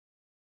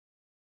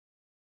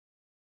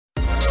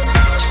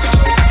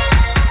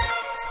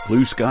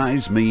Blue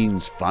skies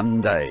means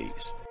fun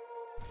days.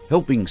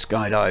 Helping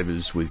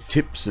skydivers with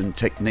tips and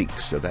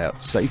techniques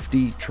about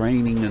safety,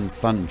 training and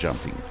fun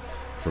jumping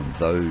from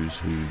those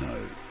who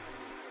know.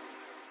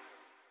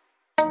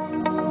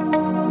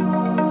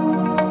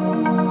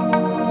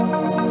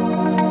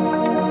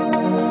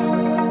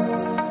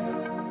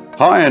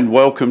 Hi and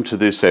welcome to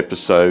this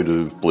episode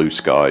of Blue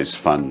Skies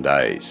Fun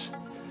Days.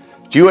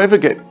 Do you ever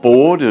get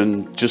bored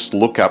and just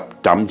look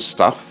up dumb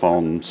stuff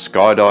on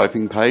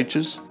skydiving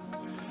pages?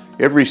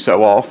 Every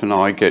so often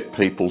I get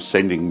people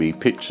sending me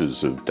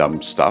pictures of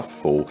dumb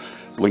stuff or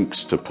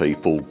links to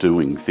people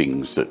doing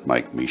things that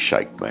make me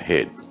shake my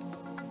head.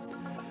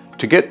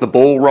 To get the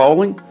ball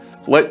rolling,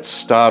 let's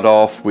start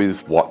off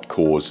with what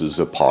causes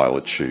a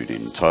pilot chute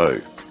in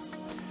tow.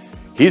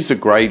 Here's a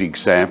great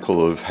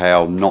example of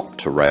how not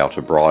to route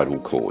a bridle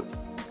cord.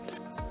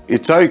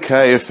 It's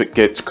okay if it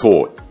gets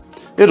caught.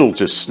 It'll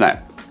just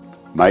snap.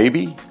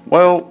 Maybe?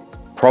 Well,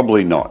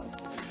 probably not.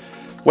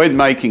 When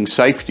making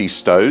safety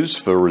stows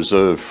for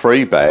reserve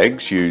free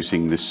bags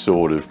using this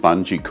sort of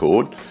bungee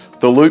cord,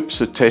 the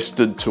loops are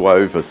tested to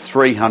over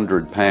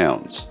 300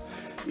 pounds.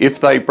 If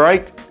they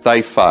break,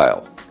 they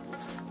fail.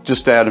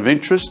 Just out of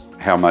interest,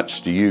 how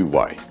much do you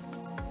weigh?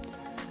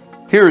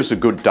 Here is a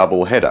good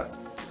double header.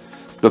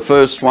 The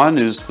first one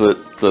is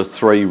that the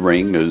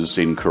 3-ring is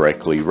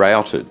incorrectly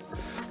routed.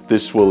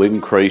 This will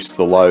increase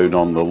the load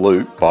on the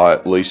loop by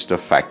at least a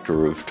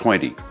factor of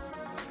 20.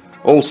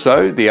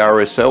 Also, the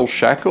RSL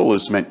shackle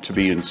is meant to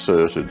be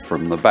inserted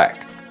from the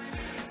back.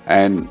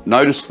 And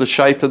notice the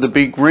shape of the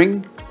big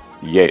ring?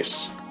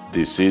 Yes,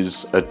 this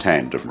is a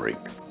tandem rig.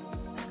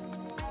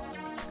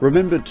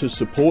 Remember to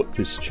support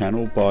this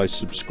channel by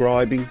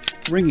subscribing,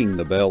 ringing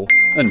the bell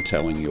and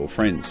telling your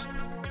friends.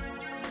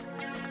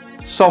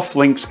 Soft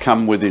links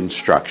come with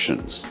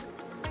instructions.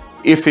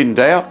 If in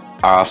doubt,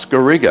 ask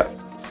a rigger.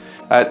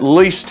 At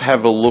least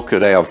have a look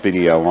at our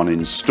video on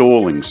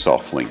installing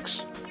soft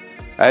links.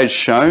 As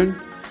shown,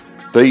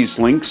 these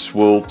links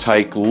will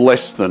take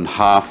less than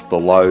half the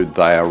load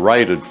they are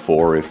rated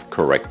for if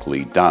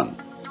correctly done.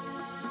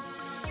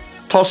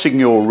 Tossing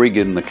your rig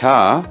in the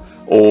car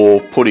or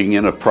putting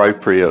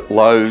inappropriate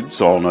loads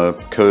on a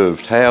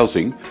curved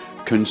housing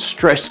can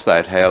stress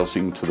that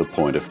housing to the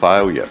point of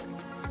failure.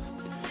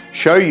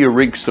 Show your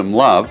rig some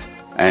love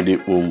and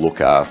it will look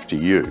after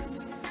you.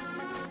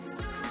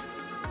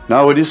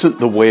 No, it isn't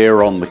the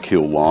wear on the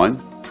kill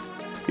line.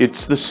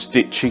 It's the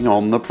stitching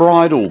on the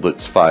bridle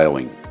that's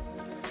failing.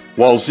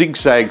 While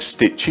zigzag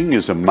stitching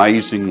is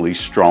amazingly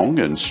strong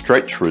and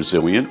stretch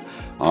resilient,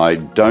 I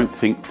don't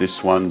think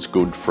this one's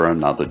good for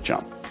another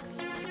jump.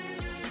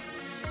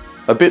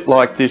 A bit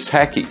like this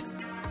hacky.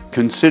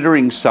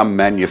 Considering some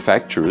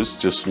manufacturers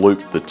just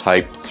loop the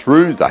tape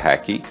through the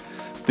hacky,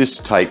 this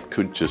tape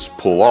could just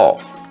pull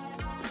off.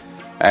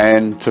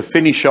 And to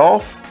finish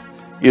off,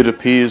 it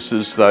appears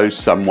as though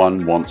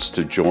someone wants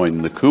to join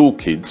the cool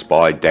kids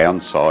by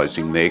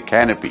downsizing their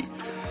canopy.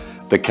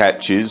 The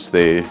catch is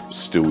they're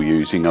still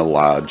using a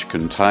large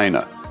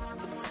container.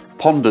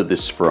 Ponder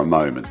this for a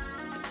moment.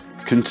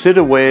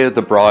 Consider where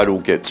the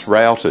bridle gets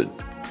routed.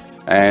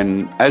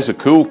 And as a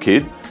cool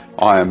kid,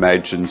 I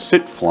imagine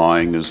sit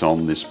flying is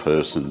on this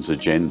person's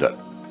agenda.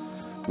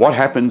 What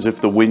happens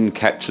if the wind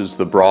catches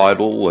the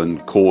bridle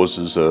and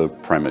causes a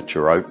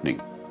premature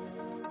opening?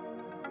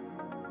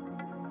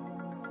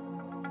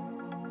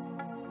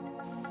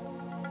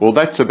 Well,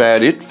 that's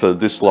about it for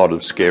this lot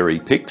of scary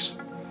pics.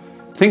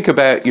 Think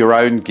about your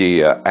own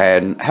gear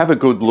and have a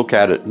good look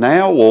at it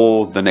now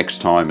or the next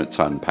time it's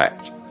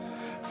unpacked.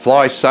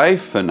 Fly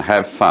safe and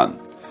have fun.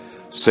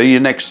 See you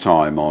next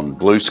time on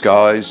Blue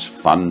Skies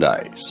Fun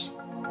Days.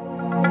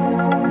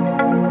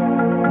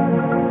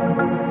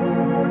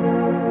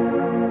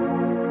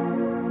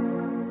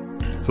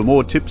 For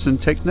more tips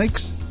and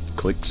techniques,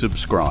 click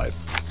subscribe.